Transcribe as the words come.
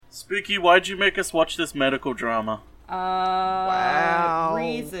Spooky, why'd you make us watch this medical drama? Wow.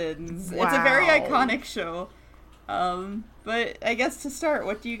 Reasons. Wow. It's a very iconic show. But I guess to start,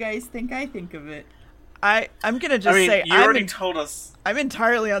 what do you guys think I think of it? I'm gonna just say you already told us. I'm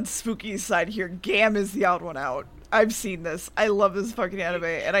entirely on Spooky's side here. Gam is the odd one out. I've seen this. I love this fucking anime,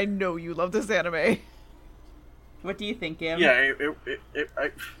 and I know you love this anime. What do you think, Gam? Yeah,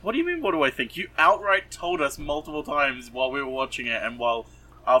 what do you mean, what do I think? You outright told us multiple times while we were watching it, and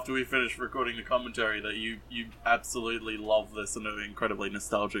after we finished recording the commentary, that you absolutely love this and are incredibly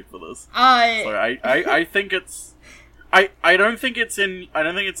nostalgic for this. I think it's... I don't think it's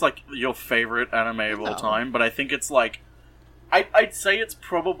like your favorite anime of all time, but I think it's like... I'd say it's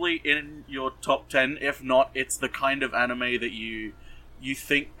probably in your top 10, if not, it's the kind of anime that you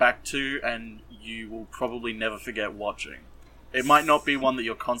think back to and you will probably never forget watching. It might not be one that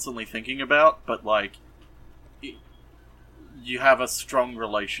you're constantly thinking about, but like, you have a strong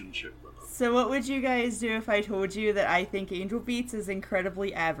relationship with it. So what would you guys do if I told you that I think Angel Beats is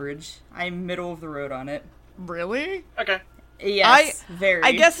incredibly average? I'm middle of the road on it. Really? Okay. Yes, very.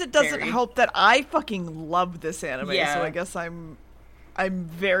 I guess it doesn't help that I fucking love this anime, so I guess I'm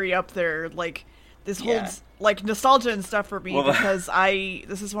very up there. Like, this holds like nostalgia and stuff for me because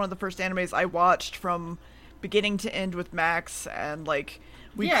this is one of the first animes I watched from beginning to end with Max, and like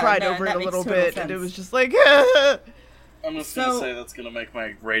we cried over it a little bit, and it was just like. I'm just gonna say that's gonna make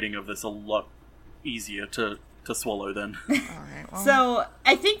my rating of this a lot easier to swallow then. Alright, well. So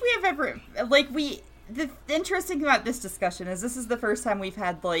I think we have the interesting thing about this discussion is this is the first time we've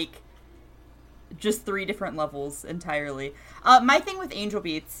had, like, just 3 different levels entirely. My thing with Angel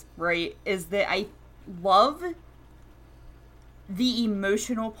Beats, right, is that I love the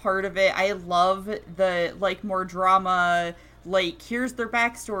emotional part of it. I love the, like, more drama, like, here's their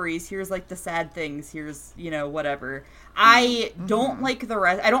backstories, here's, like, the sad things, here's, you know, whatever. I don't like the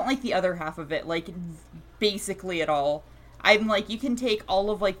rest, I don't like the other half of it, like, basically at all. I'm like, you can take all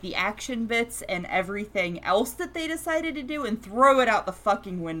of, like, the action bits and everything else that they decided to do and throw it out the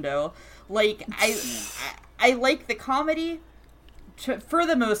fucking window. Like, I like the comedy, for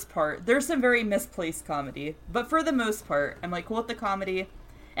the most part. There's some very misplaced comedy, but for the most part, I'm, like, cool with the comedy,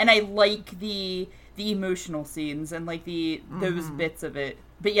 and I like the emotional scenes and, like, those bits of it.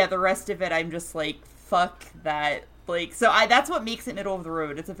 But yeah, the rest of it, I'm just like, fuck that. Like, so that's what makes it middle of the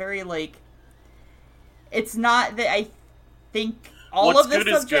road. It's a very, like, it's not that I think all what's of this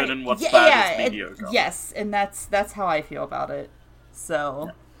good is good and what's bad is mediocre. Yes, and that's how I feel about it.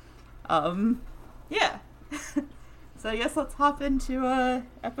 So, yeah. So I guess let's hop into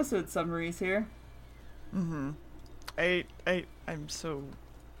episode summaries here. I'm so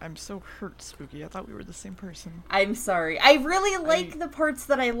hurt, Spooky. I thought we were the same person. I'm sorry. I really like the parts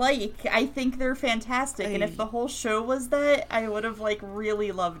that I like. I think they're fantastic, and if the whole show was that, I would have, like,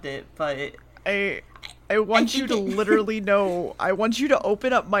 really loved it, but... I want you to literally know, I want you to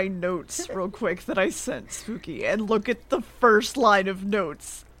open up my notes real quick that I sent, Spooky, and look at the first line of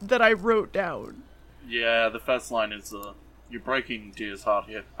notes that I wrote down. Yeah, the first line is, you're breaking Dia's heart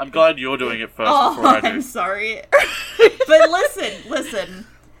here. I'm glad you're doing it first before I do. I'm sorry. But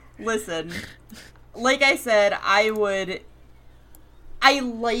listen. Like I said, I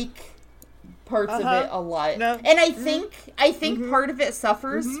like parts of it a lot. No. And I think part of it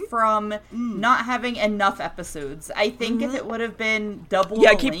suffers from not having enough episodes. I think if it would have been double the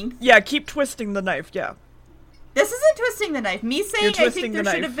length... Yeah, keep twisting the knife, yeah. This isn't twisting the knife. Me saying I think there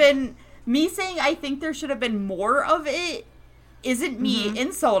should have been... Me saying I think there should have been more of it isn't me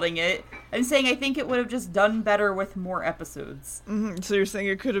insulting it. I'm saying I think it would have just done better with more episodes. So you're saying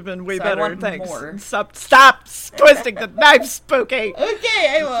it could have been way better. I want Thanks. More. Stop twisting the knife, Spooky.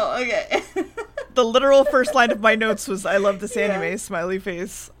 Okay, I will. Okay. The literal first line of my notes was, "I love this anime." Smiley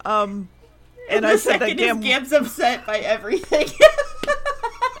face. And I said that Gam's upset by everything.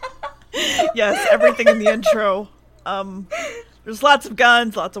 Yes, everything in the intro. There's lots of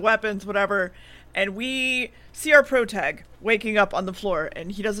guns, lots of weapons, whatever. And we see our protag waking up on the floor, and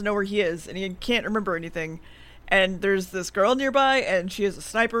he doesn't know where he is, and he can't remember anything. And there's this girl nearby, and she has a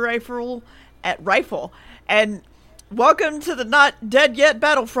sniper rifle. And welcome to the not dead yet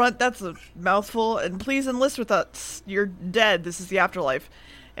battlefront. That's a mouthful. And please enlist with us. You're dead. This is the afterlife.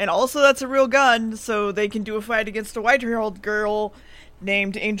 And also, that's a real gun, so they can do a fight against a white-haired girl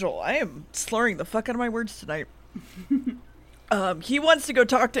named Angel. I am slurring the fuck out of my words tonight. He wants to go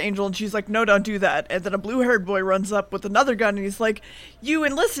talk to Angel, and she's like, no, don't do that. And then a blue-haired boy runs up with another gun, and he's like, you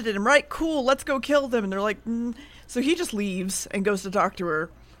enlisted him, right? Cool, let's go kill them. And they're like, So he just leaves and goes to talk to her.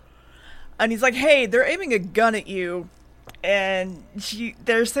 And he's like, hey, they're aiming a gun at you. And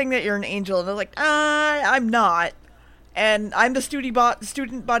they're saying that you're an angel. And they're like, I'm not. and I'm the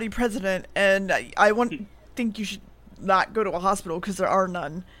student body president, and I think you should not go to a hospital because there are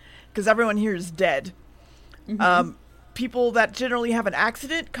none, because everyone here is dead. Mm-hmm. People that generally have an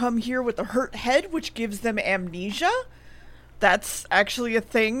accident come here with a hurt head, which gives them amnesia. That's actually a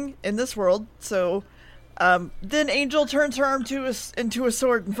thing in this world. So then Angel turns her arm into a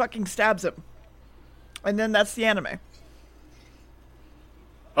sword and fucking stabs him. And then that's the anime.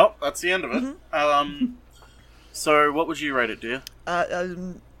 Oh, that's the end of it. Mm-hmm. So what would you rate it, dear?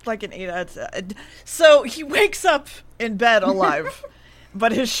 Like an 8 out of 10. So he wakes up in bed alive,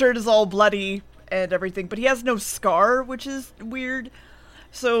 but his shirt is all bloody and everything, but he has no scar, which is weird.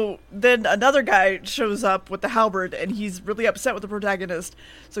 So then another guy shows up with the halberd, and he's really upset with the protagonist.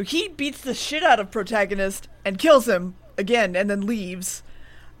 So he beats the shit out of protagonist and kills him again, and then leaves.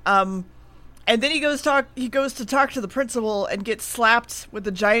 And then he goes to talk to the principal and gets slapped with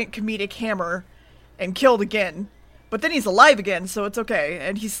a giant comedic hammer and killed again. But then he's alive again, so it's okay.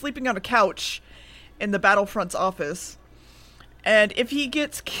 And he's sleeping on a couch in the Battlefront's office. And if he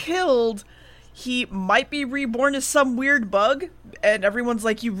gets killed, he might be reborn as some weird bug, and everyone's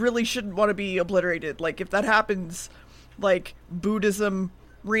like, you really shouldn't want to be obliterated. Like, if that happens, like, Buddhism,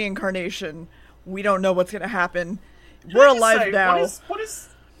 reincarnation, we don't know what's gonna happen. We're alive now.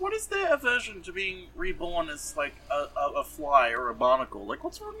 What is their aversion to being reborn as, like, a fly or a barnacle? Like,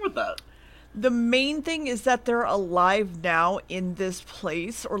 what's wrong with that? The main thing is that they're alive now in this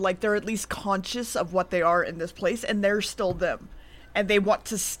place, or, like, they're at least conscious of what they are in this place, and they're still them. And they want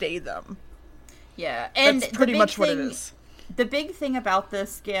to stay them. Yeah, and that's pretty much what it is. The big thing about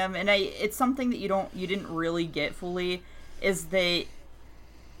this scam, and it's something that you didn't really get fully, is that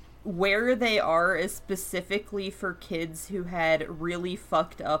where they are is specifically for kids who had really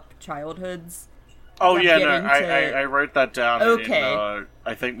fucked up childhoods. Oh yeah, no, I wrote that down. Okay. In,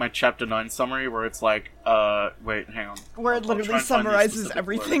 I think my chapter 9 summary, where it's like, wait, hang on. Where it literally summarizes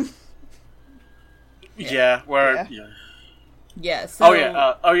everything. Yeah, where. Yeah. Yeah, so...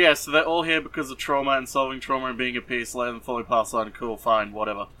 So they're all here because of trauma and solving trauma and being at peace, let them fully pass on, cool, fine,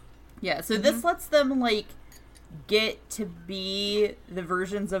 whatever. Yeah, so this lets them, like, get to be the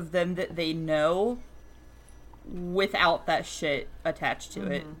versions of them that they know without that shit attached to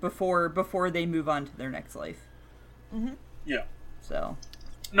it before they move on to their next life. Mm-hmm. Yeah. So...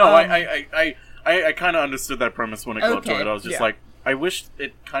 No, I kind of understood that premise when it got to it. I was just like, I wish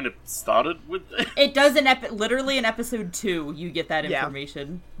it kind of started with... It does literally in episode 2, you get that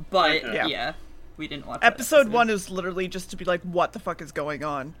information. But, we didn't watch episode 1 is literally just to be like, what the fuck is going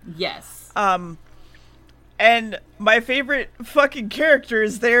on? Yes. And my favorite fucking character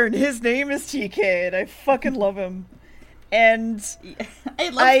is there, and his name is TK, and I fucking love him. And I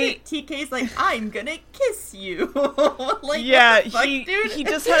love that TK's like, I'm gonna kiss you. Like, yeah, fuck, dude? he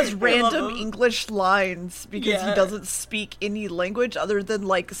just has random English lines because he doesn't speak any language other than,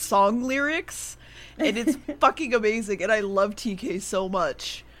 like, song lyrics. And it's fucking amazing, and I love TK so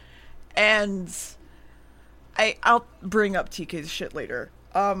much. And I'll bring up TK's shit later.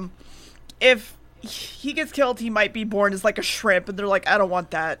 If he gets killed, he might be born as, like, a shrimp, and they're like, I don't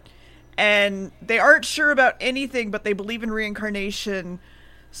want that. And they aren't sure about anything, but they believe in reincarnation,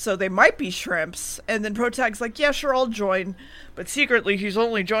 so they might be shrimps. And then Protag's like, yeah, sure, I'll join. But secretly, he's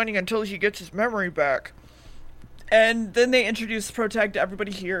only joining until he gets his memory back. And then they introduce Protag to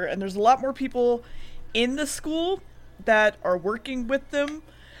everybody here, and there's a lot more people in the school that are working with them.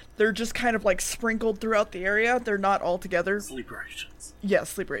 They're just kind of, like, sprinkled throughout the area. They're not all together. Sleeper agents. Yeah,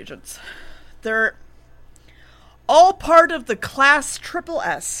 sleeper agents. They're all part of the class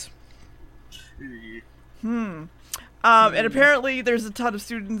SS. And apparently there's a ton of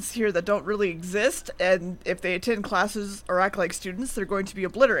students here that don't really exist, and if they attend classes or act like students, they're going to be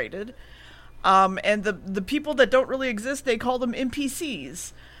obliterated. And the people that don't really exist, they call them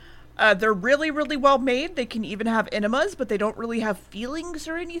NPCs. They're really, really well made. They can even have enemas, but they don't really have feelings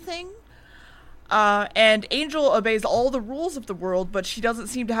or anything. And Angel obeys all the rules of the world, but she doesn't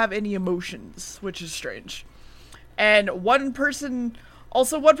seem to have any emotions, which is strange. And one person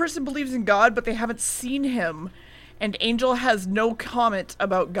believes in God, but they haven't seen him. And Angel has no comment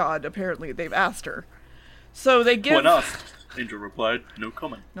about God, apparently. They've asked her. So they give... When asked, Angel replied, no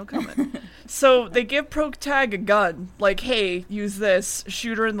comment. No comment. So they give Protag a gun, like, hey, use this,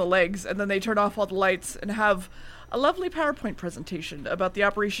 shoot her in the legs, and then they turn off all the lights and have a lovely PowerPoint presentation about the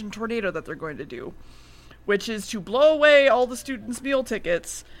Operation Tornado that they're going to do, which is to blow away all the students' meal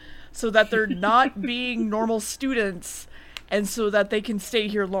tickets so that they're not being normal students, and so that they can stay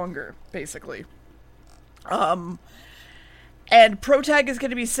here longer, basically. And Protag is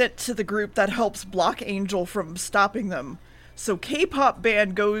going to be sent to the group that helps block Angel from stopping them. So K-pop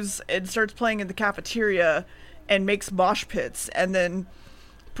band goes and starts playing in the cafeteria, and makes mosh pits. And then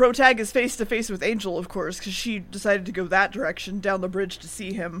Protag is face to face with Angel, of course, because she decided to go that direction down the bridge to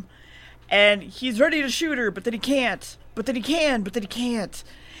see him. And he's ready to shoot her, but then he can't. But then he can, but then he can't.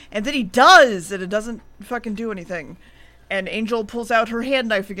 And then he does, and it doesn't fucking do anything. And Angel pulls out her hand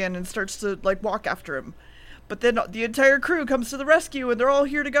knife again and starts to, like, walk after him. But then the entire crew comes to the rescue, and they're all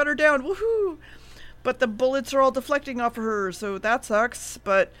here to gun her down. Woohoo! But the bullets are all deflecting off of her, so that sucks.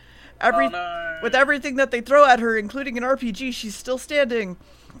 But with everything that they throw at her, including an RPG, she's still standing.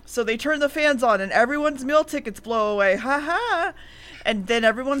 So they turn the fans on, and everyone's meal tickets blow away. Ha ha! And then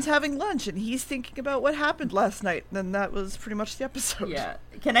everyone's having lunch, and he's thinking about what happened last night. And then that was pretty much the episode. Yeah.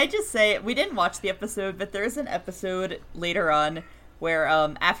 Can I just say, we didn't watch the episode, but there's an episode later on where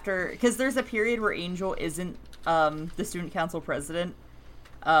because there's a period where Angel isn't the student council president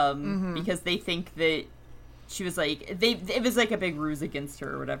because they think that she was like, it was like a big ruse against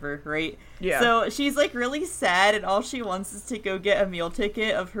her or whatever, right? Yeah. So she's like really sad, and all she wants is to go get a meal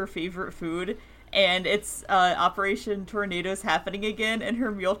ticket of her favorite food. And it's Operation Tornado's happening again, and her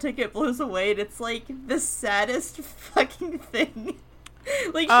meal ticket blows away, and it's like the saddest fucking thing.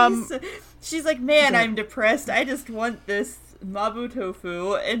 Like she's like, man, I'm depressed. I just want this mabu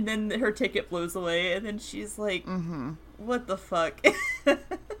tofu, and then her ticket blows away, and then she's like, what the fuck?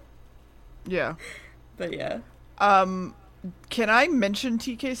 Yeah. But yeah. Can I mention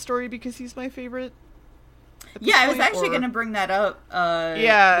TK's story because he's my favorite? Yeah, I was actually going to bring that up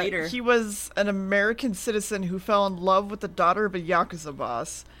later. He was an American citizen who fell in love with the daughter of a Yakuza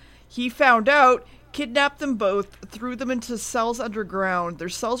boss. He found out, kidnapped them both, threw them into cells underground. Their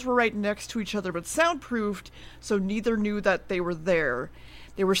cells were right next to each other, but soundproofed, so neither knew that they were there.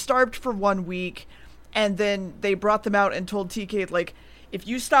 They were starved for 1 week, and then they brought them out and told TK, like, if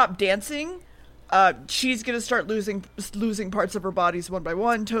you stop dancing, she's going to start losing parts of her bodies one by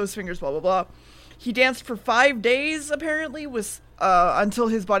one, toes, fingers, blah, blah, blah. He danced for 5 days, apparently, until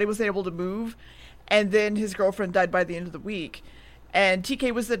his body was able to move, and then his girlfriend died by the end of the week. And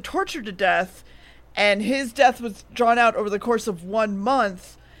TK was then tortured to death, and his death was drawn out over the course of 1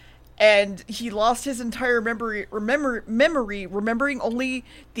 month, and he lost his entire memory, remembering only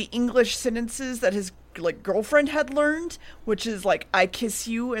the English sentences that his girlfriend had learned, which is like, I kiss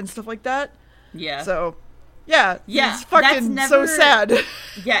you, and stuff like that. Yeah. So... Yeah, it's fucking so sad.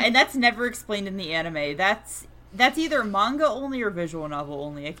 Yeah, and that's never explained in the anime. That's either manga only or visual novel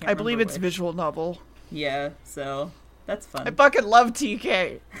only. I believe it's visual novel. Yeah, so that's fun. I fucking love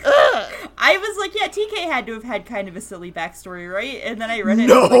TK. I was like, yeah, TK had to have had kind of a silly backstory, right? And then I read it.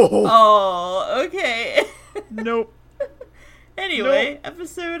 No. And I was like, oh, okay. Nope. Anyway,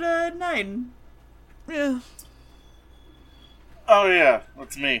 Episode 9. Yeah. Oh yeah,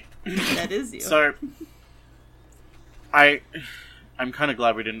 that's me. That is you. So. I'm kind of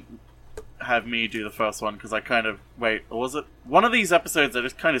glad we didn't have me do the first one, because I kind of... Wait, or was it? One of these episodes I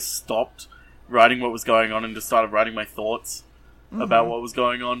just kind of stopped writing what was going on and just started writing my thoughts about what was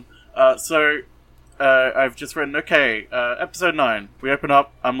going on. So, I've just written, okay, episode 9. We open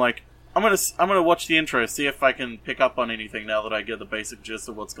up, I'm like, I'm gonna watch the intro, see if I can pick up on anything now that I get the basic gist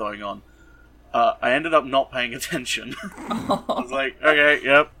of what's going on. I ended up not paying attention. I was like, okay,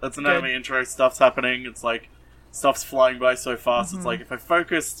 yep, that's an anime intro, stuff's happening, it's like... Stuff's flying by so fast, it's like, if I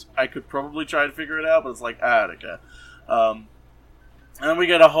focused, I could probably try to figure it out, but it's like, I don't care. And then we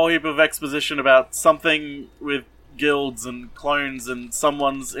get a whole heap of exposition about something with guilds and clones, and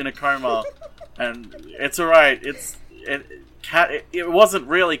someone's in a coma, and it's alright, it wasn't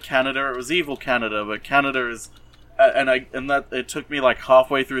really Canada, it was evil Canada, but Canada is, it took me like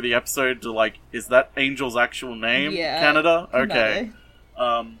halfway through the episode to like, is that Angel's actual name? Yeah, Canada? Okay.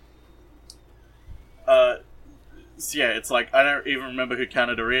 So yeah, it's like, I don't even remember who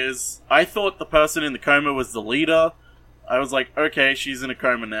Canada is. I thought the person in the coma was the leader. I was like, okay, she's in a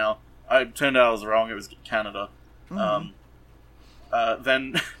coma now. It turned out I was wrong, it was Canada. Then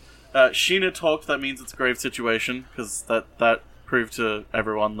Sheena talked, that means it's a grave situation, because that proved to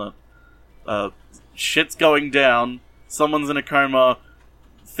everyone that shit's going down, someone's in a coma,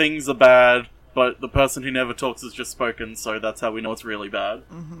 things are bad, but the person who never talks has just spoken, so that's how we know it's really bad.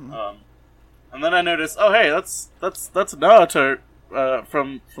 And then I noticed, oh hey, that's Naruto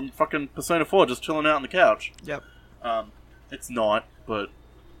from fucking Persona 4 just chilling out on the couch. Yep. It's not, but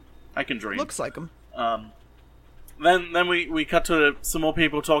I can dream. Looks like him. Then we cut to some more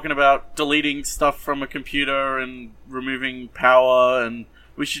people talking about deleting stuff from a computer and removing power, and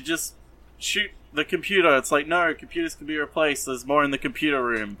we should just shoot the computer. It's like, no, computers can be replaced. There's more in the computer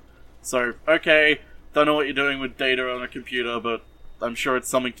room. So, okay, don't know what you're doing with data on a computer, but I'm sure it's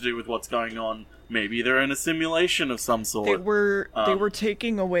something to do with what's going on. Maybe they're in a simulation of some sort. They were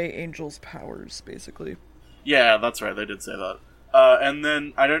taking away Angel's powers, basically. Yeah, that's right. They did say that. And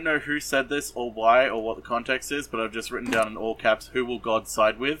then I don't know who said this or why or what the context is, but I've just written down in all caps, "Who will God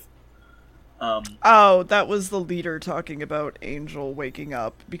side with?" Oh, that was the leader talking about Angel waking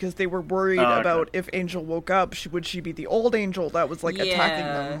up, because they were worried about if Angel woke up, would she be the old Angel that was like attacking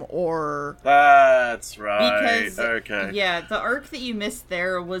them, or... That's right. Because, okay. Yeah, the arc that you missed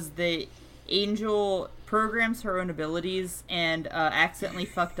there was the Angel programs her own abilities and accidentally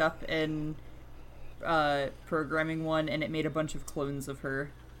fucked up in programming one, and it made a bunch of clones of her.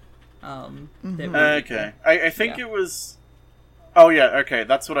 Okay. I think it was... Oh yeah, okay,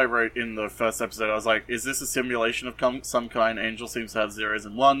 that's what I wrote in the first episode. I was like, is this a simulation of some kind? Angel seems to have zeros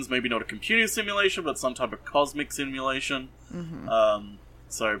and ones, maybe not a computer simulation, but some type of cosmic simulation.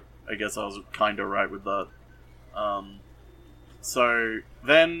 So I guess I was kind of right with that. So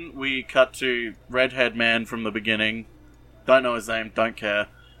then we cut to Redhead Man from the beginning. Don't know his name, don't care.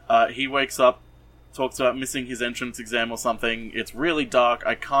 He wakes up, talks about missing his entrance exam or something. It's really dark,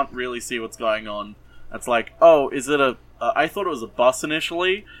 I can't really see what's going on. It's like, oh, is it a... I thought it was a bus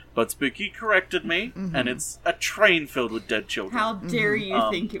initially, but Spooky corrected me, and it's a train filled with dead children. How dare you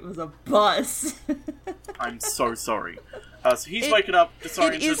think it was a bus? I'm so sorry. So he's waking up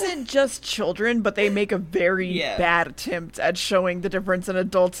disoriented. It isn't just children, but they make a very bad attempt at showing the difference in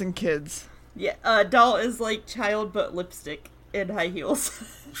adults and kids. Yeah, Doll is like child but lipstick and high heels.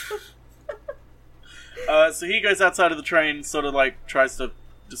 So he goes outside of the train, sort of like tries to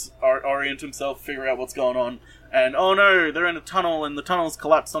just orient himself, figure out what's going on. And, oh no, they're in a tunnel, and the tunnel's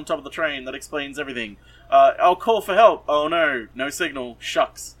collapsed on top of the train. That explains everything. I'll call for help. Oh no, no signal.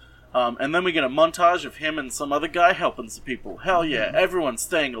 Shucks. And then we get a montage of him and some other guy helping some people. Hell yeah, everyone's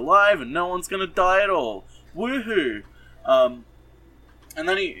staying alive, and no one's gonna die at all. Woohoo! And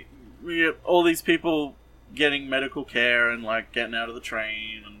then we get all these people getting medical care and, like, getting out of the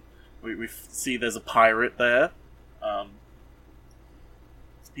train, and we see there's a pirate there.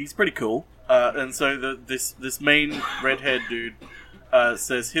 He's pretty cool. And so this main redhead dude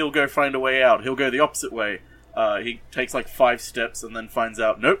says he'll go find a way out. He'll go the opposite way. He takes like 5 steps and then finds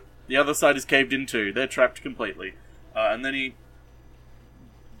out, nope, the other side is caved in too. They're trapped completely. And then he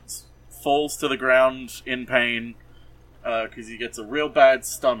falls to the ground in pain because he gets a real bad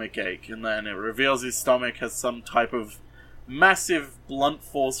stomach ache. And then it reveals his stomach has some type of massive blunt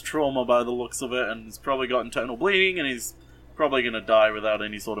force trauma by the looks of it, and he's probably got internal bleeding, and he's probably going to die without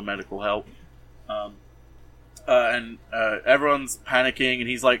any sort of medical help. And everyone's panicking, and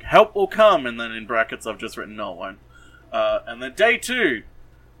he's like, help will come, and then in brackets I've just written, no, it won't. And then day 2,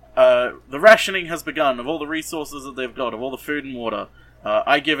 the rationing has begun of all the resources that they've got, of all the food and water.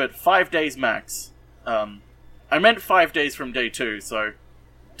 I give it 5 days max. I meant 5 days from day 2, so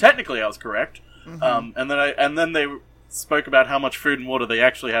technically I was correct. And then they spoke about how much food and water they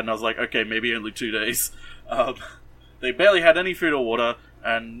actually had, and I was like, okay, maybe only 2 days. They barely had any food or water,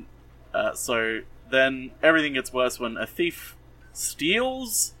 and so then everything gets worse when a thief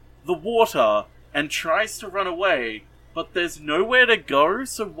steals the water and tries to run away, but there's nowhere to go,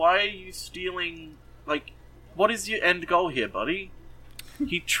 so why are you stealing... Like, what is your end goal here, buddy?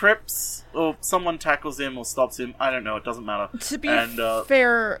 He trips, or someone tackles him or stops him, I don't know, it doesn't matter. To be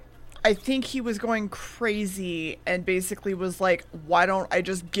fair... I think he was going crazy and basically was like, why don't I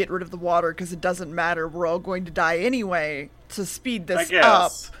just get rid of the water because it doesn't matter, we're all going to die anyway, to speed this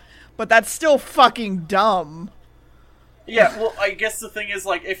up. But that's still fucking dumb. Yeah, well, I guess the thing is,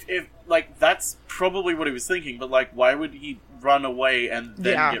 like, if like, that's probably what he was thinking, but, like, why would he run away and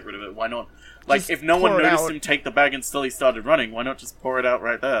then get rid of it? Why not? Like, just if no one noticed him take the bag and still he started running, why not just pour it out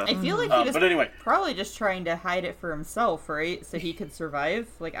right there? I feel like he was but anyway. Probably just trying to hide it for himself, right? So he could survive,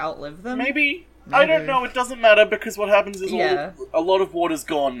 like, outlive them? Maybe. I don't know, it doesn't matter, because what happens is a lot of water's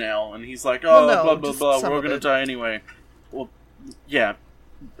gone now, and he's like, blah, blah, blah, we're all gonna die anyway. Well, yeah.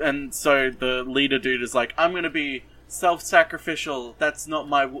 And so the leader dude is like, I'm gonna be self-sacrificial, that's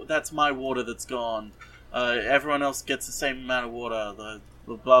my water that's gone. Everyone else gets the same amount of water, the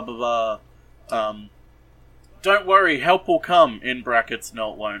blah, blah, blah. Don't worry, help will come, in brackets,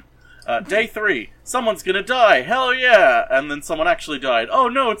 no it won't. Day 3, someone's gonna die, hell yeah! And then someone actually died. Oh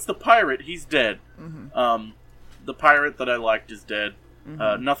no, it's the pirate, he's dead. The pirate that I liked is dead.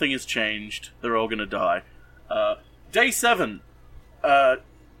 Nothing has changed, they're all gonna die. Day 7,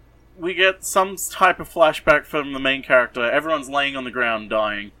 we get some type of flashback from the main character. Everyone's laying on the ground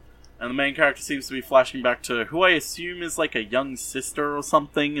dying. And the main character seems to be flashing back to who I assume is like a young sister or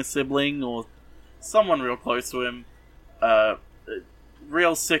something, a sibling, or someone real close to him.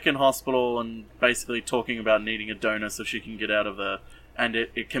 Real sick in hospital and basically talking about needing a donor so she can get out of there. And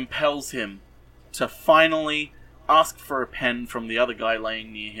it compels him to finally ask for a pen from the other guy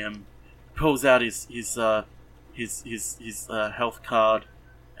laying near him. pulls out his health card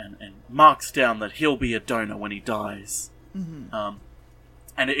and marks down that he'll be a donor when he dies. Mm-hmm.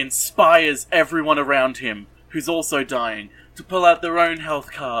 And it inspires everyone around him who's also dying to pull out their own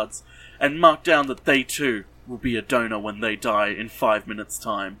health cards and mark down that they too will be a donor when they die in 5 minutes'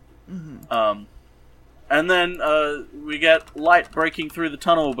 time. Mm-hmm. And then we get light breaking through the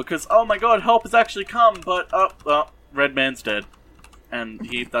tunnel because, oh my god, help has actually come, but Red Man's dead. And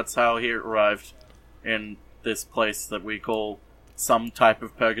that's how he arrived in this place that we call some type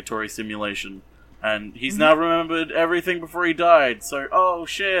of purgatory simulation. And he's now remembered everything before he died, so, oh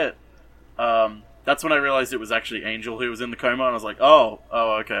shit. That's when I realized it was actually Angel who was in the coma, and I was like, oh,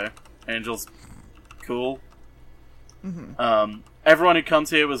 okay. Angel's cool. Mm-hmm. Everyone who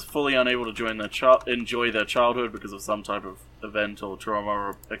comes here was fully unable to enjoy their childhood because of some type of event or trauma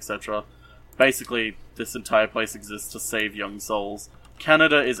or etc. Basically, this entire place exists to save young souls.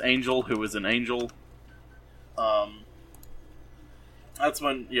 Canada is Angel, who is an angel. That's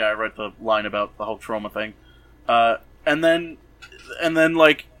when, I wrote the line about the whole trauma thing. And then,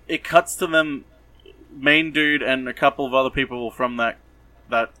 like, it cuts to them, main dude and a couple of other people from that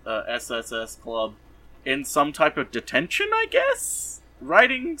SSS club in some type of detention, I guess?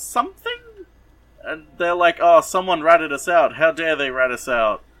 Writing something? And they're like, oh, someone ratted us out. How dare they rat us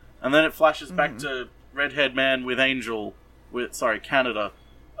out? And then it flashes back to Redhead Man with Angel, Canada,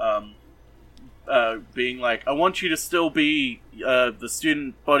 being like, I want you to still be the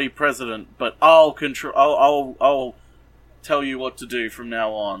student body president, but I'll tell you what to do from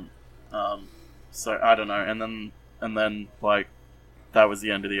now on. So I don't know, and then like that was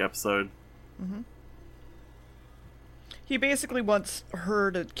the end of the episode. Mm-hmm. He basically wants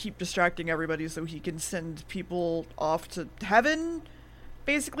her to keep distracting everybody so he can send people off to heaven,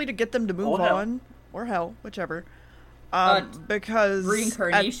 basically to get them to move on, or hell, whichever. Because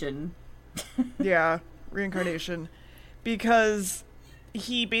reincarnation. Reincarnation. Because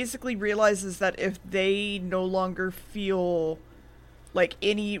he basically realizes that if they no longer feel like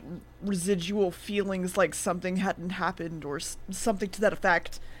any residual feelings like something hadn't happened or something to that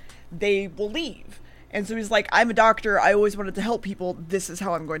effect, they will leave. And so he's like, I'm a doctor, I always wanted to help people, this is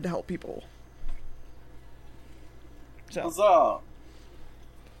how I'm going to help people. So, Huzzah!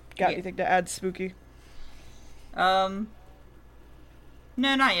 Got anything to add, Spooky? No,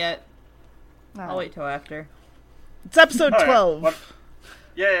 not yet. Oh. I'll wait till after. It's episode 12. Right.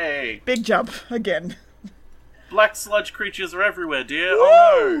 Yay! Big jump, again. Black sludge creatures are everywhere, dear. Woo!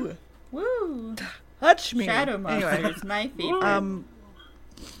 Oh no! Woo! Touch me. Shadow monsters, Anyway. my favorite.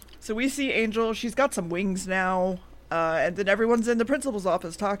 So we see Angel, she's got some wings now, and then everyone's in the principal's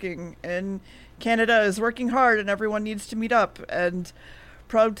office talking, and Canada is working hard and everyone needs to meet up, and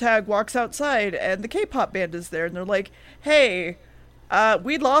Protag walks outside and the K-pop band is there, and they're like, hey,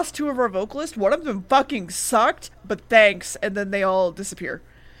 we lost 2 of our vocalists, one of them fucking sucked, but thanks, and then they all disappear.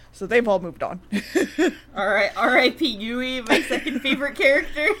 So they've all moved on. Alright, R.I.P. Yui, my second favorite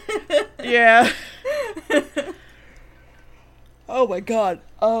character. Yeah. Oh my god.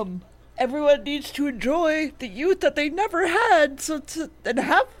 Everyone needs to enjoy the youth that they never had, and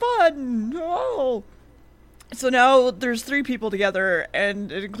have fun. Oh. So now there's 3 people together,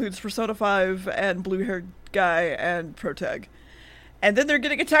 and it includes Persona 5 and blue-haired guy and Protag. And then they're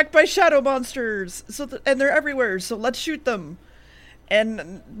getting attacked by shadow monsters, and they're everywhere, so let's shoot them.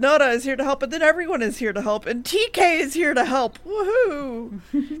 And Noda is here to help, and then everyone is here to help, and TK is here to help. Woohoo!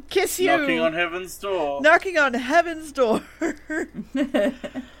 Kiss you! Knocking on heaven's door. Knocking on heaven's door.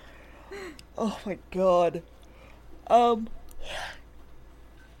 Oh my god.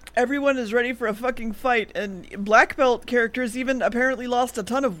 Everyone is ready for a fucking fight, and Black Belt characters even apparently lost a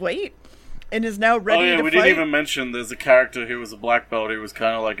ton of weight, and is now ready to fight. We didn't even mention there's a character who was a black belt who was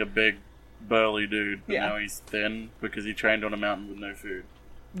kind of like a big, burly dude, but now he's thin because he trained on a mountain with no food.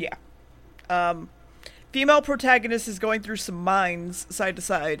 Yeah. Female protagonist is going through some mines side to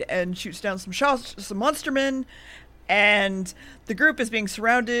side and shoots down some monster men, and the group is being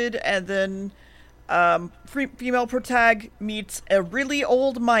surrounded, and then female protag meets a really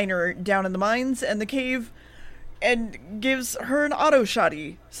old miner down in the mines and the cave and gives her an auto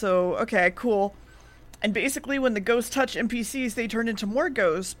shotty. So, okay, cool. And basically when the ghosts touch NPCs, they turn into more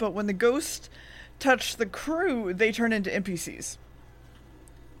ghosts, but when the ghosts touch the crew, they turn into NPCs.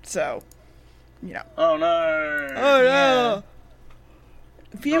 So, you know. Oh no! Oh no!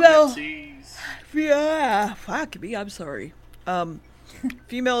 Female... Yeah, fuck me, I'm sorry.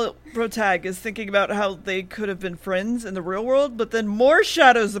 Female protag is thinking about how they could have been friends in the real world, but then more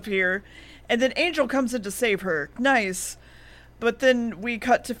shadows appear, and then Angel comes in to save her. Nice. But then we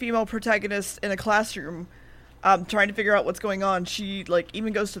cut to female protagonist in a classroom, trying to figure out what's going on. She, like,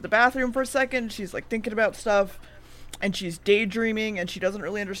 even goes to the bathroom for a second. She's, like, thinking about stuff. And she's daydreaming, and she doesn't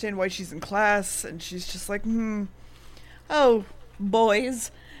really understand why she's in class. And she's just like, oh,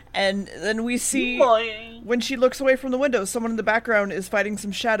 boys. And then we see, when she looks away from the window, someone in the background is fighting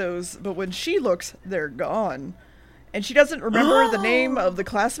some shadows. But when she looks, they're gone. And she doesn't remember the name of the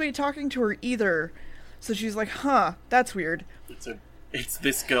classmate talking to her either. So she's like, huh, that's weird. It's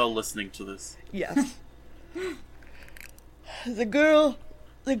this girl listening to this. Yes. The girl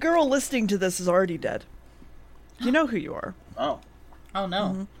listening to this is already dead. You know who you are. Oh. Oh,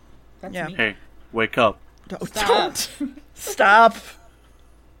 no. That's me. Hey, wake up. Don't. Stop.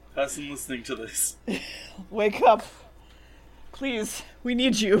 Person listening to this. Wake up. Please, we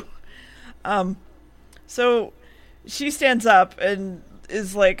need you. So she stands up and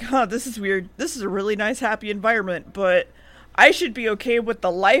is like, huh, this is weird. This is a really nice, happy environment, but I should be okay with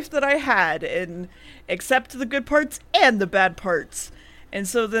the life that I had and accept the good parts and the bad parts. And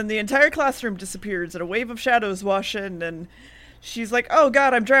so then the entire classroom disappears and a wave of shadows wash in, and she's like, oh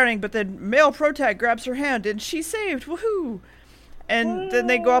god, I'm drowning, but then male protag grabs her hand and she's saved, woohoo! And then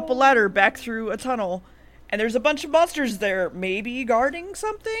they go up a ladder back through a tunnel, and there's a bunch of monsters there, maybe guarding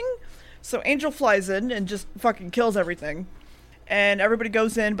something? So Angel flies in and just fucking kills everything. And everybody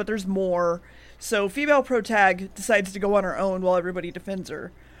goes in, but there's more. So female protag decides to go on her own while everybody defends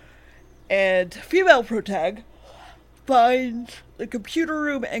her. And female protag finds the computer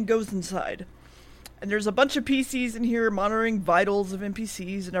room and goes inside. And there's a bunch of PCs in here monitoring vitals of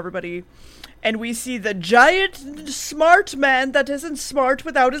NPCs and everybody. And we see the giant smart man that isn't smart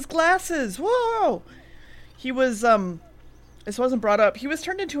without his glasses. Whoa! He was, this wasn't brought up. He was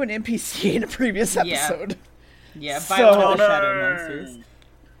turned into an NPC in a previous episode. Yeah, by one of the shadow monsters.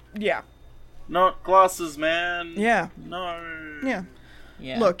 Yeah. Not glasses, man. Yeah. No.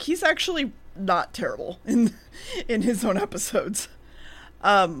 Yeah. Look, he's actually not terrible in his own episodes.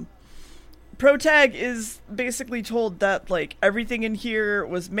 Protag is basically told that, like, everything in here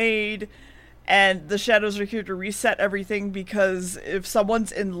was made and the shadows are here to reset everything because if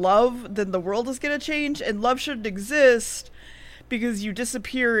someone's in love, then the world is going to change, and love shouldn't exist because you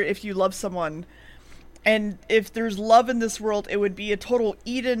disappear if you love someone. And if there's love in this world, it would be a total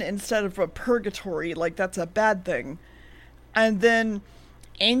Eden instead of a purgatory. Like, that's a bad thing. And then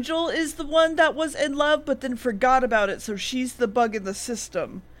Angel is the one that was in love, but then forgot about it, so she's the bug in the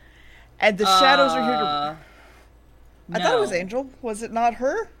system. And the shadows are here to... No. I thought it was Angel. Was it not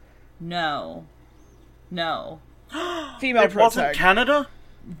her? No. Female It wasn't protag. Canada?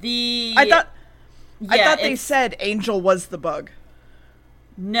 I thought they said Angel was the bug.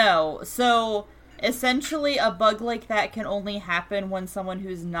 No. So, essentially, a bug like that can only happen when someone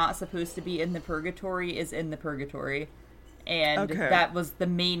who's not supposed to be in the purgatory is in the purgatory. And that was the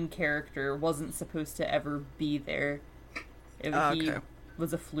main character, wasn't supposed to ever be there. He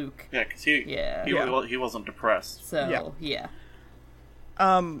was a fluke. Yeah, because he wasn't depressed. So, yeah.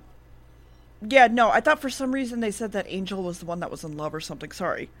 Yeah, no, I thought for some reason they said that Angel was the one that was in love or something.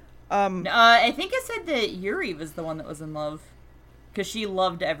 Sorry. I think it said that Yuri was the one that was in love. Because she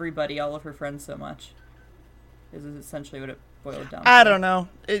loved everybody, all of her friends so much. Is essentially what it boiled down to. I don't know.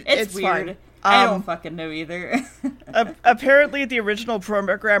 It's weird. Fine. I don't fucking know either. Apparently the original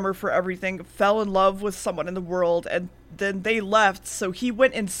programmer for everything fell in love with someone in the world, and then they left, so he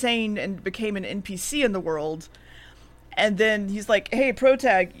went insane and became an NPC in the world. And then he's like, hey,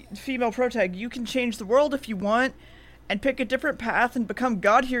 female protag, you can change the world if you want and pick a different path and become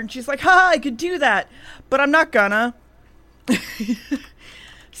God here. And she's like, I could do that, but I'm not gonna.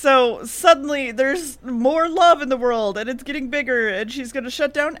 So suddenly there's more love in the world and it's getting bigger and she's going to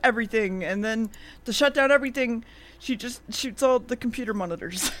shut down everything. And then to shut down everything, she just shoots all the computer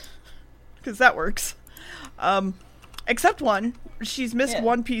monitors because that works. Except one. She's missed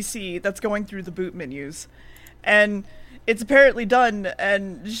one PC that's going through the boot menus. And it's apparently done,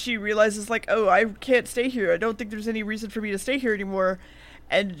 and she realizes, like, oh, I can't stay here. I don't think there's any reason for me to stay here anymore.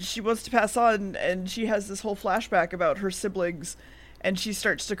 And she wants to pass on, and she has this whole flashback about her siblings, and she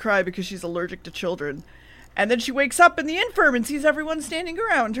starts to cry because she's allergic to children. And then she wakes up in the infirm and sees everyone standing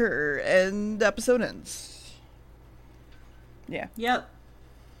around her, and the episode ends. Yeah. Yep.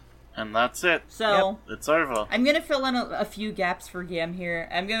 And that's it. So, it's over. I'm going to fill in a few gaps for Gam here.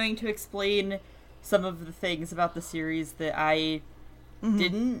 I'm going to explain some of the things about the series that I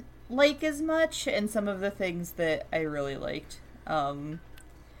didn't like as much, and some of the things that I really liked.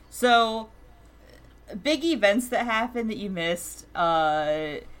 So, big events that happened that you missed.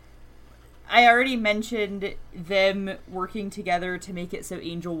 I already mentioned them working together to make it so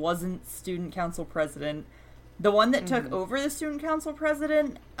Angel wasn't student council president. The one that took over the student council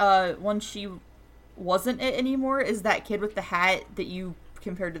president, once she wasn't it anymore is that kid with the hat that you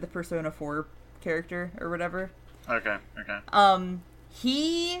compared to the Persona 4 character or whatever. Okay.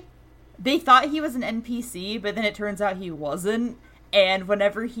 They thought he was an NPC, but then it turns out he wasn't. And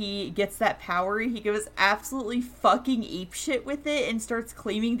whenever he gets that power, he goes absolutely fucking apeshit with it and starts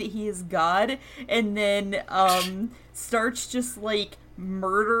claiming that he is God. And then starts just, like,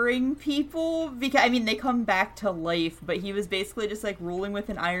 murdering people. Because, I mean, they come back to life, but he was basically just, like, ruling with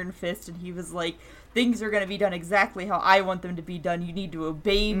an iron fist. And he was like, things are going to be done exactly how I want them to be done. You need to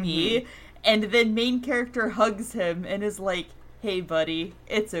obey me. And then main character hugs him and is like, hey, buddy,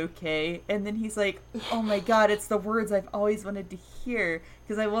 it's okay. And then he's like, oh my god, it's the words I've always wanted to hear,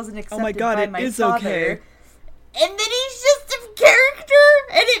 because I wasn't accepted by my father. Okay. And then he's just a character,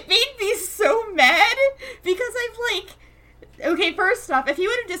 and it made me so mad, because I'm like, okay, first off, if he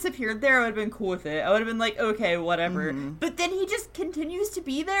would have disappeared there, I would have been cool with it. I would have been like, okay, whatever. But then he just continues to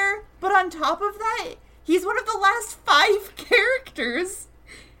be there, but on top of that, he's one of the last 5 characters.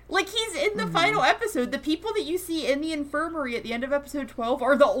 Like, he's in the final episode. The people that you see in the infirmary at the end of episode 12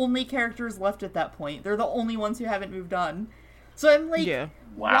 are the only characters left at that point. They're the only ones who haven't moved on. So I'm like,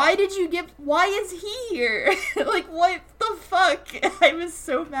 why is he here? Like, what the fuck? I was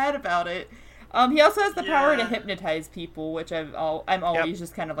so mad about it. He also has the power to hypnotize people, which I'm always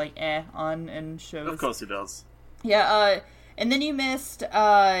just kind of like, on in shows. Of course he does. Yeah, and then you missed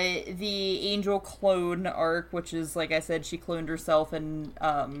the Angel clone arc, which is, like I said, she cloned herself and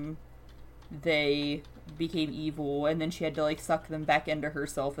they became evil, and then she had to, like, suck them back into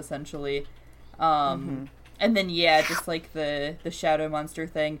herself, essentially. And then, just, like, the shadow monster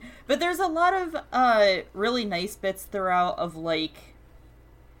thing. But there's a lot of really nice bits throughout of, like,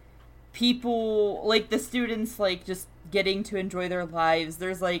 people, like, the students, like, just getting to enjoy their lives.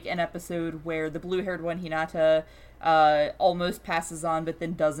 There's, like, an episode where the blue-haired one, Hinata, almost passes on, but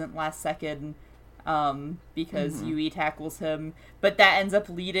then doesn't last second, because Yui tackles him. But that ends up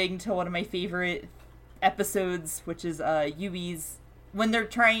leading to one of my favorite episodes, which is, Yui's, when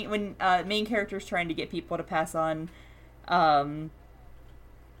main character's trying to get people to pass on,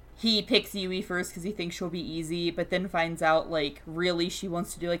 he picks Yui first because he thinks she'll be easy, but then finds out, like, really she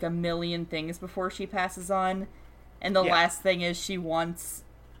wants to do, like, a million things before she passes on. And the last thing is she wants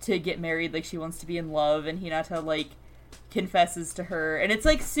to get married, like, she wants to be in love, and Hinata, like, confesses to her, and it's,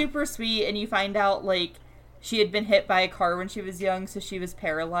 like, super sweet, and you find out, like, she had been hit by a car when she was young, so she was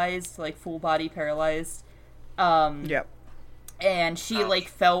paralyzed, like, full body paralyzed, and she, like,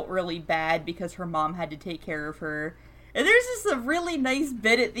 felt really bad because her mom had to take care of her, and there's just a really nice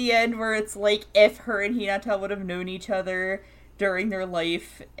bit at the end where it's, like, if her and Hinata would have known each other during their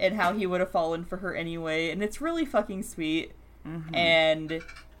life, and how he would have fallen for her anyway, and it's really fucking sweet, and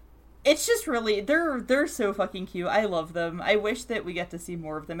it's just really, they're so fucking cute. I love them. I wish that we get to see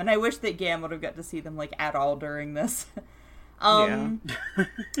more of them, and I wish that Gam would have got to see them, like, at all during this.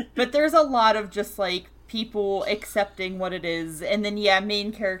 But there's a lot of just, like, people accepting what it is, and then,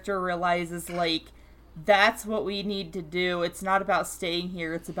 main character realizes, like, that's what we need to do. It's not about staying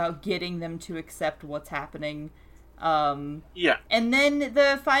here, it's about getting them to accept what's happening. And then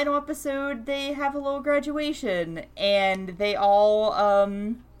the final episode, they have a little graduation, and they all,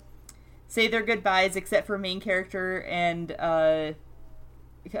 say their goodbyes, except for main character and,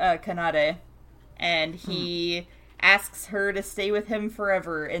 Kanade. And he asks her to stay with him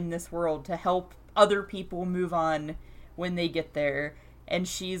forever in this world to help other people move on when they get there. And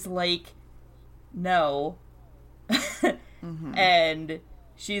she's like, no. And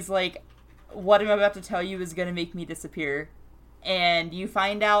she's like, what I'm about to tell you is going to make me disappear. And you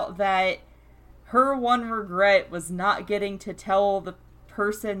find out that her one regret was not getting to tell the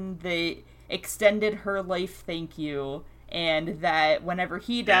person that extended her life thank you, and that whenever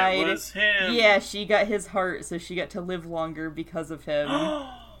he died, it was him. She got his heart, so she got to live longer because of him.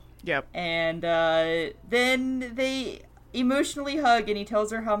 And then they emotionally hug, and he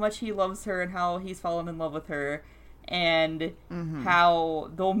tells her how much he loves her and how he's fallen in love with her, and how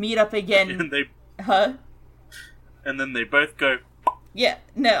they'll meet up again. And then they both go.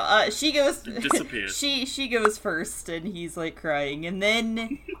 She goes. Disappears. She goes first, and he's, like, crying, and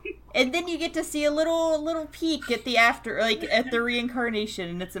then you get to see a little peek at the after, like, at the reincarnation,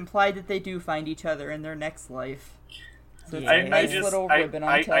 and it's implied that they do find each other in their next life. So it's a nice little ribbon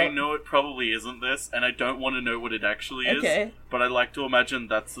on top. I know it probably isn't this, and I don't want to know what it actually is. But I like to imagine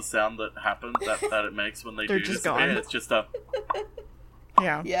that's the sound that happens, that it makes when they do disappear. Gone. It's just a.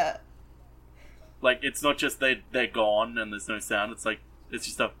 Yeah. Like, it's not just they're gone and there's no sound, it's like, it's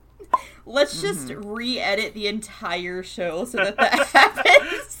just a... Let's just re-edit the entire show so that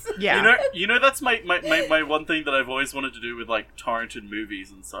happens. Yeah. That's my one thing that I've always wanted to do with, like, torrented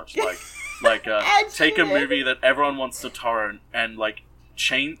movies and such. Take a movie that everyone wants to torrent and, like,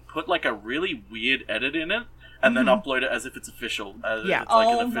 put, like, a really weird edit in it, and then upload it as if it's official. As Yeah. if it's, like,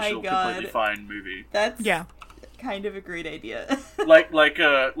 Oh an my official, God. completely fine movie. That's Yeah. kind of a great idea. like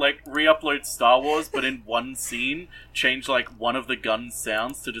re-upload Star Wars, but in one scene, change, like, one of the gun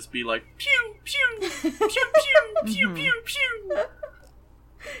sounds to just be like, pew, pew, pew, pew, pew, pew, pew.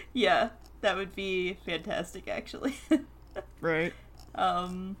 Yeah, that would be fantastic, actually. Right.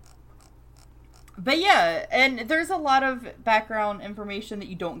 But yeah, and there's a lot of background information that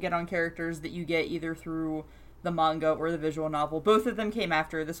you don't get on characters that you get either through the manga or the visual novel. Both of them came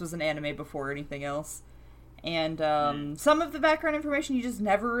after. This was an anime before anything else. And some of the background information you just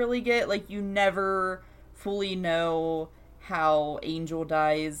never really get. Like, you never fully know how Angel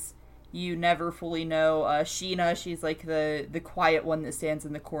dies. You never fully know Sheena. She's like the quiet one that stands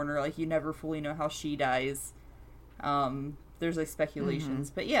in the corner. Like, you never fully know how she dies. There's like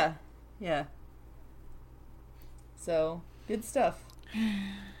speculations. But yeah. So, good stuff.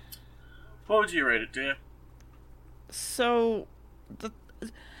 What would you rate it, dear? So,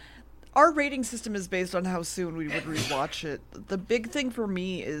 our rating system is based on how soon we would rewatch it. The big thing for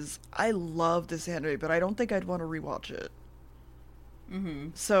me is I love this anime, but I don't think I'd want to rewatch it. Mm-hmm.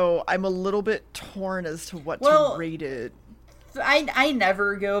 So I'm a little bit torn as to what to rate it. I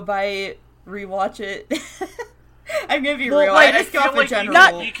never go by rewatch it. I'm gonna be Well, real. like, I just go off like a general.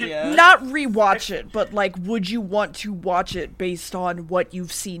 Not rewatch it, but like, would you want to watch it based on what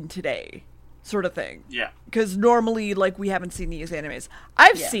you've seen today, sort of thing? Yeah. Because normally, like, we haven't seen these animes.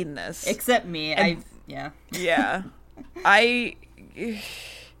 I've seen this, except me. Yeah. I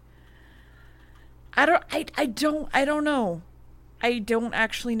don't know. I don't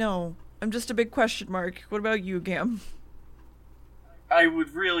actually know. I'm just a big question mark. What about you, Gam? I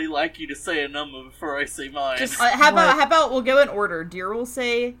would really like you to say a number before I say mine. How about we'll go in order. Deer will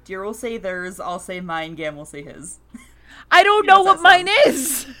say theirs. I'll say mine. Gam will say his. I don't know what mine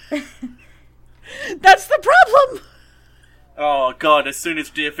is. That's the problem. Oh god! As soon as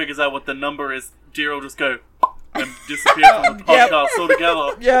Deer figures out what the number is, Deer will just go and disappear from the podcast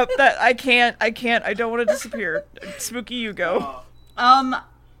altogether. Yep. That I can't. I don't want to disappear. Spooky, you go. I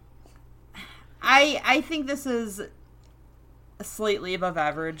think this is slightly above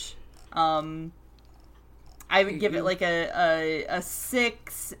average. I would give it like a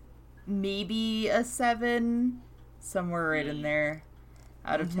 6, maybe a 7, somewhere right in there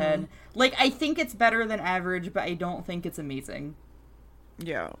out of 10. Like, I think it's better than average, but I don't think it's amazing.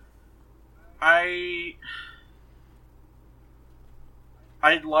 Yeah. I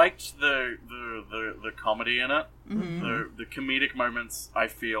liked the comedy in it. The comedic moments, I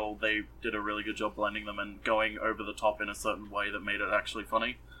feel they did a really good job blending them and going over the top in a certain way that made it actually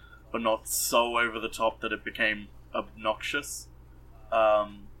funny, but not so over the top that it became obnoxious. I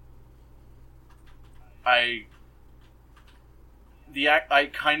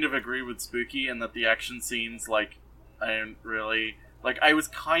kind of agree with Spooky in that the action scenes, like, I don't really... Like, I was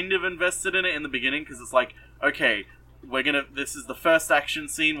kind of invested in it in the beginning, because it's like, okay, this is the first action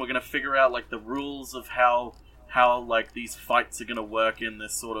scene, we're gonna figure out, like, the rules of how like, these fights are gonna work in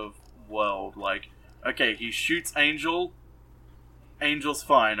this sort of world. Like, okay, he shoots Angel's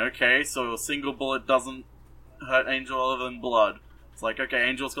fine, okay, so a single bullet doesn't hurt Angel other than blood. It's like, okay,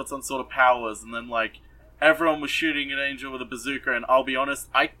 Angel's got some sort of powers, and then, like, everyone was shooting at Angel with a bazooka, and I'll be honest,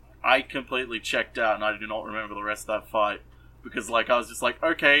 I completely checked out, and I do not remember the rest of that fight. Because, like, I was just like,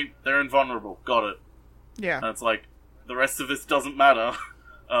 okay, they're invulnerable, got it. Yeah. And it's like, the rest of this doesn't matter.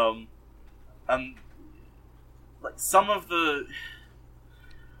 And, like, some of the...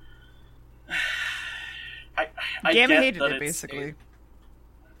 I Gam get hated that it, basically.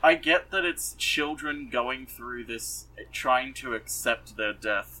 I get that it's children going through this, trying to accept their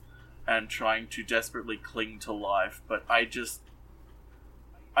death, and trying to desperately cling to life, but I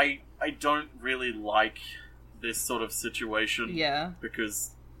don't really like this sort of situation. Yeah.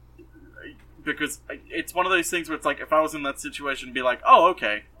 Because it's one of those things where it's like, if I was in that situation, I'd be like, oh,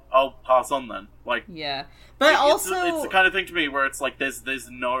 okay, I'll pass on then. Like, yeah. But also... It's the kind of thing to me where it's like, there's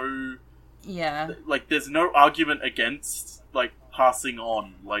no... Yeah. Like, there's no argument against, like, passing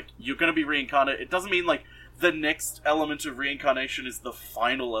on. Like, you're gonna be reincarnated. It doesn't mean, like, the next element of reincarnation is the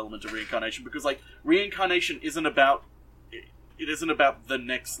final element of reincarnation, because, like, reincarnation isn't about... It isn't about the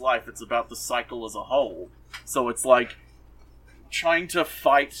next life, it's about the cycle as a whole. So it's like, trying to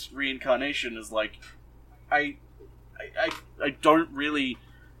fight reincarnation is like, I don't really...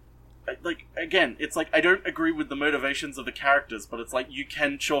 Like, again, it's like, I don't agree with the motivations of the characters, but it's like, you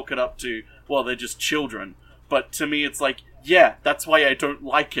can chalk it up to, well, they're just children. But to me, it's like, yeah, that's why I don't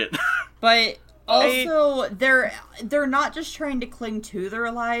like it. But also, they're not just trying to cling to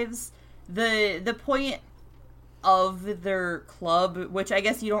their lives. The point of their club, which I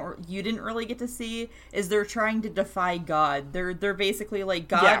guess you didn't really get to see, is they're trying to defy God. They're basically like,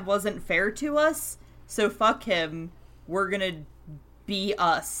 God wasn't fair to us, so fuck him. We're gonna be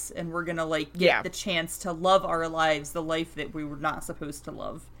us, and we're gonna like get the chance to love our lives, the life that we were not supposed to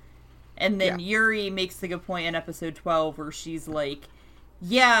love. And then Yuri makes the good point in episode 12 where she's like,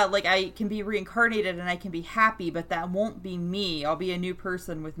 yeah, like, I can be reincarnated and I can be happy, but that won't be me. I'll be a new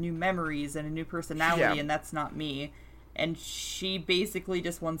person with new memories and a new personality, and that's not me. And she basically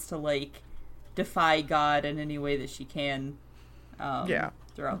just wants to, like, defy God in any way that she can.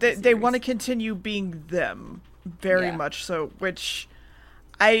 Throughout they want to continue being them, very much so, which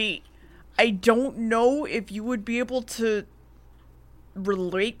I don't know if you would be able to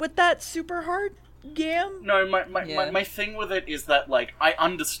relate with that super hard. No, my thing with it is that, like, I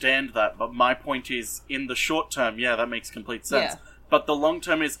understand that, but my point is, in the short term, that makes complete sense. Yeah. But the long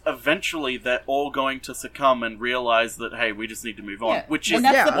term is, eventually, they're all going to succumb and realize that, hey, we just need to move on. Yeah. Which is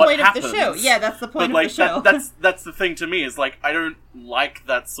that's the what point happens. Of the show. Yeah, that's the point but, of the show. That's the thing to me, is, like, I don't like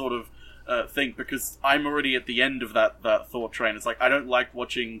that sort of thing, because I'm already at the end of that thought train. It's like, I don't like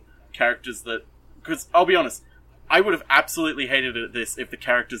watching characters that... Because, I'll be honest, I would have absolutely hated this if the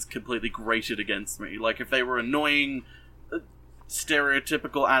characters completely grated against me. Like, if they were annoying,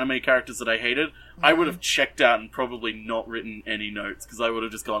 stereotypical anime characters that I hated, I would have checked out and probably not written any notes, because I would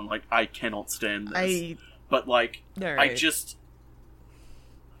have just gone, like, I cannot stand this. But, like, I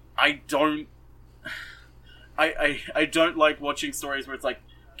don't... I don't like watching stories where it's like,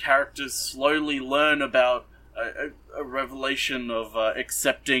 characters slowly learn about a revelation of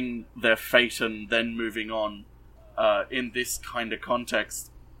accepting their fate and then moving on. In this kind of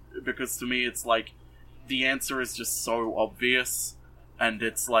context, because to me it's like the answer is just so obvious, and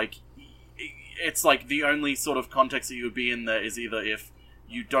it's like the only sort of context that you would be in there is either if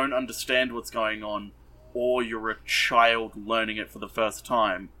you don't understand what's going on, or you're a child learning it for the first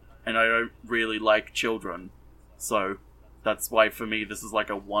time, and I don't really like children, so that's why for me this is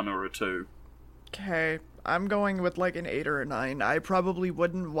like a 1 or a 2. Okay. I'm going with like an 8 or a 9. I probably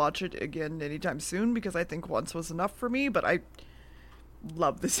wouldn't watch it again anytime soon because I think once was enough for me, but I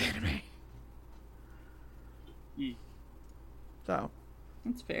love this anime. So.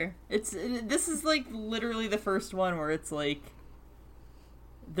 That's fair. This is like literally the first one where it's like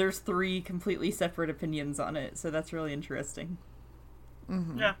there's 3 completely separate opinions on it, so that's really interesting.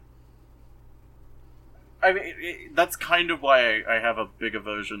 Mm-hmm. Yeah. I mean, that's kind of why I have a big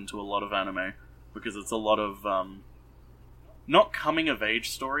aversion to a lot of anime. Because it's a lot of, not coming-of-age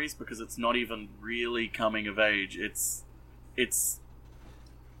stories, because it's not even really coming of age. It's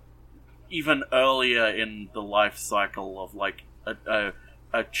even earlier in the life cycle of, like, a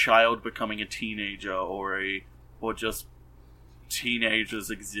child becoming a teenager, or just teenagers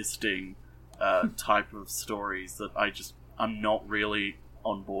existing, type of stories that I'm not really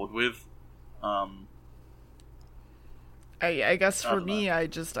on board with. I guess for me, I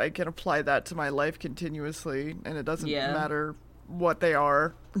can apply that to my life continuously, and it doesn't matter what they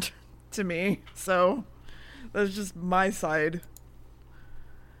are to me. So that's just my side.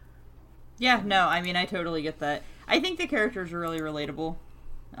 Yeah, no, I mean, I totally get that. I think the characters are really relatable.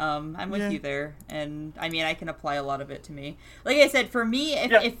 I'm with you there, and I mean, I can apply a lot of it to me. Like I said, for me,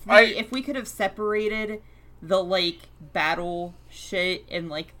 if we could have separated the like battle shit and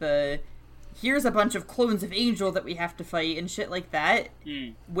like the here's a bunch of clones of Angel that we have to fight and shit like that,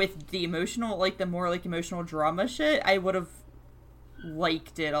 with the emotional, like the more like emotional drama shit, I would have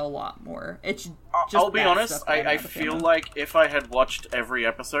liked it a lot more. It's just I'll be honest, I feel like if I had watched every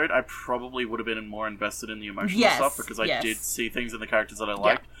episode, I probably would have been more invested in the emotional stuff, because I did see things in the characters that I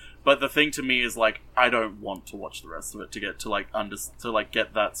liked. But the thing to me is, like, I don't want to watch the rest of it to get to like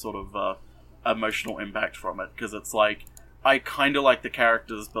get that sort of emotional impact from it, because it's like I kind of like the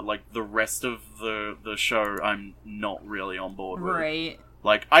characters, but like the rest of the show, I'm not really on board with. Right.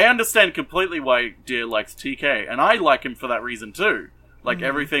 Like, I understand completely why Deer likes TK, and I like him for that reason too. Like,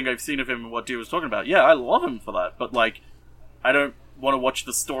 everything I've seen of him and what Deer was talking about, I love him for that. But, like, I don't want to watch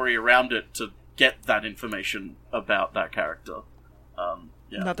the story around it to get that information about that character.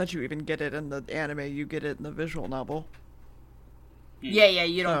 Not that you even get it in the anime, you get it in the visual novel. Yeah,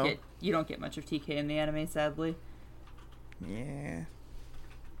 you don't get much of TK in the anime, sadly. Yeah.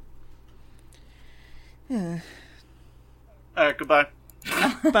 Alright, goodbye.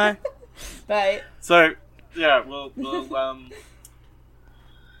 Bye. Bye. So, yeah, we'll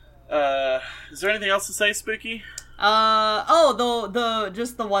is there anything else to say, Spooky?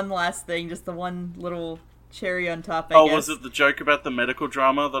 Just the one last thing, just the one little cherry on top, I guess. Was it the joke about the medical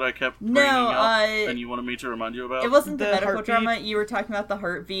drama that I kept bringing up and you wanted me to remind you about? It wasn't the medical heartbeat? drama. You were talking about the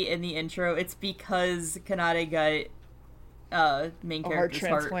heartbeat in the intro. It's because Kanade got main A heart character's heart.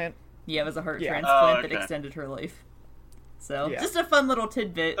 transplant. Yeah, it was a heart Yeah. transplant that Okay. extended her life. So, Yeah. just a fun little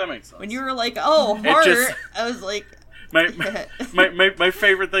tidbit. That makes sense. When you were like, oh, heart, just- I was like... My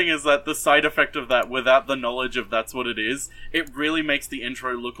favorite thing is that the side effect of that, without the knowledge of that's what it is, it really makes the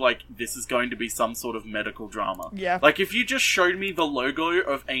intro look like this is going to be some sort of medical drama. Yeah. Like, if you just showed me the logo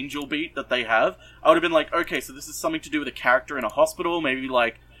of Angel Beat that they have, I would have been like, okay, so this is something to do with a character in a hospital, maybe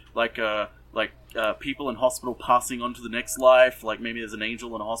people in hospital passing on to the next life, like maybe there's an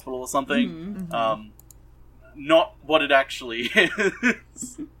angel in a hospital or something. Not what it actually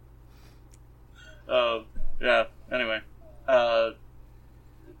is. Yeah, anyway.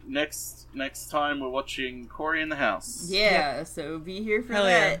 Next time we're watching Cory in the House. Yeah, so be here for Hell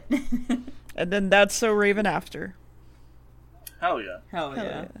that. And then That's So Raven after. Hell yeah. Hell Hell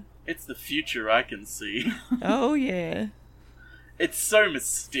yeah. It's the future I can see. Oh, yeah. It's so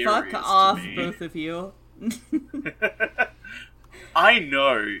mysterious Fuck to off, me. both of you. I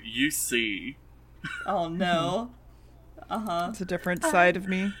know, you see. Oh no. Uh-huh. It's a different side of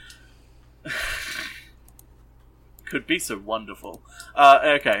me. Could be so wonderful.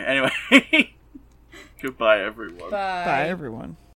 Okay, anyway. Goodbye, everyone. Bye. Bye, everyone.